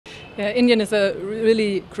India is a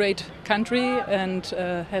really great country and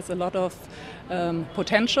has a lot of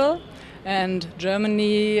potential, and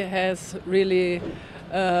Germany has really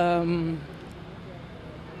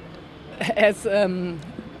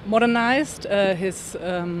modernized his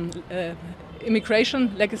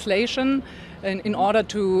immigration legislation in order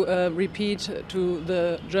to repeat to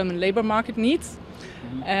the German labor market needs.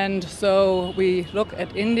 And so we look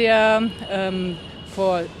at India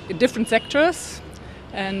for different sectors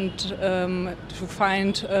and to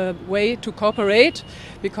find a way to cooperate,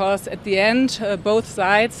 because at the end both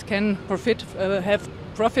sides can have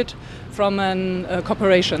profit from a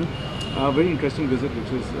cooperation. A very interesting visit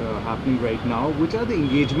which is happening right now. Which are the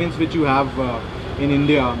engagements which you have in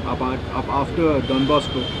India after Don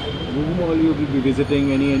Bosco? Whom all you will be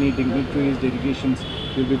visiting? Any dignitaries, delegations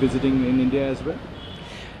you'll be visiting in India as well?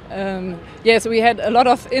 Yes, we had a lot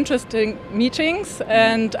of interesting meetings,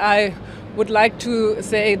 and I would like to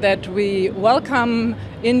say that we welcome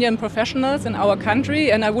Indian professionals in our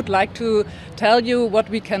country, and I would like to tell you what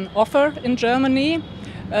we can offer in Germany.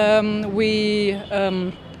 We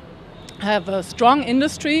have a strong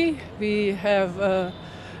industry, we have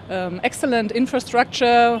excellent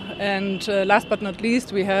infrastructure, and last but not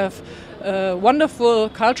least we have wonderful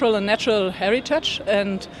cultural and natural heritage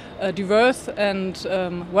and a diverse and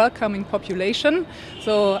welcoming population.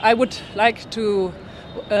 So I would like to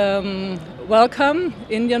welcome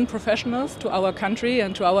Indian professionals to our country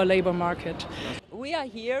and to our labor market. We are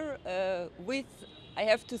here with, I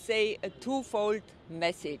have to say, a twofold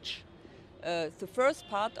message. The first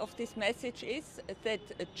part of this message is that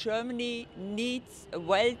Germany needs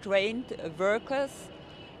well-trained workers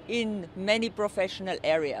in many professional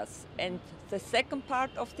areas. And the second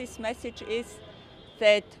part of this message is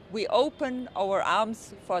that we open our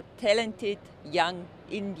arms for talented young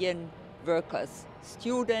Indian workers,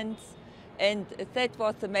 students, and that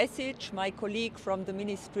was the message my colleague from the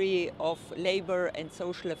Ministry of Labour and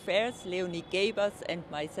Social Affairs, Leonie Gebers, and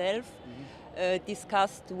myself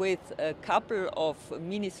discussed with a couple of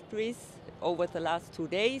ministries over the last 2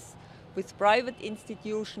 days, with private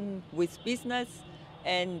institutions, with business,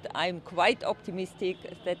 and I'm quite optimistic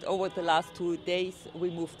that over the last 2 days we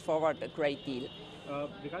moved forward a great deal.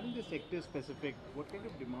 Regarding the sector specific, what kind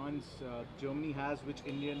of demands Germany has which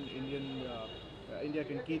India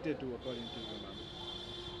can cater to, according to you,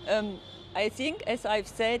 ma'am? I think, as I've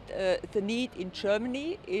said, the need in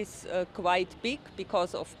Germany is quite big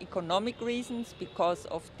because of economic reasons, because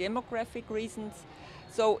of demographic reasons.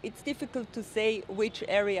 So it's difficult to say which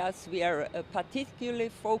areas we are particularly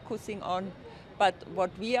focusing on, but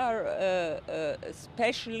what we are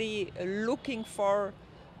especially looking for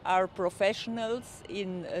are professionals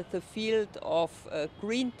in the field of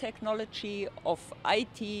green technology, of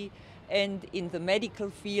IT, and in the medical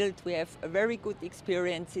field we have very good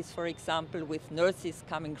experiences, for example, with nurses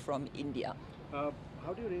coming from India.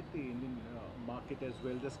 How do you rate the Indian market as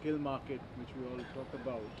well, the skill market which we all talk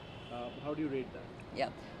about? How do you rate that? Yeah,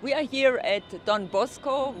 we are here at Don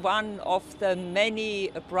Bosco, one of the many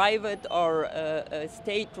private or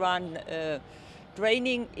state-run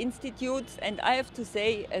training institutes, and I have to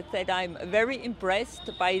say that I'm very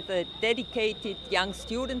impressed by the dedicated young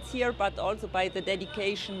students here, but also by the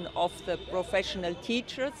dedication of the professional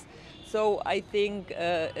teachers. So I think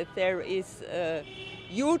there is a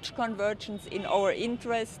huge convergence in our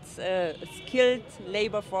interests, skilled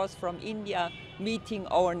labor force from India meeting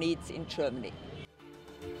our needs in Germany.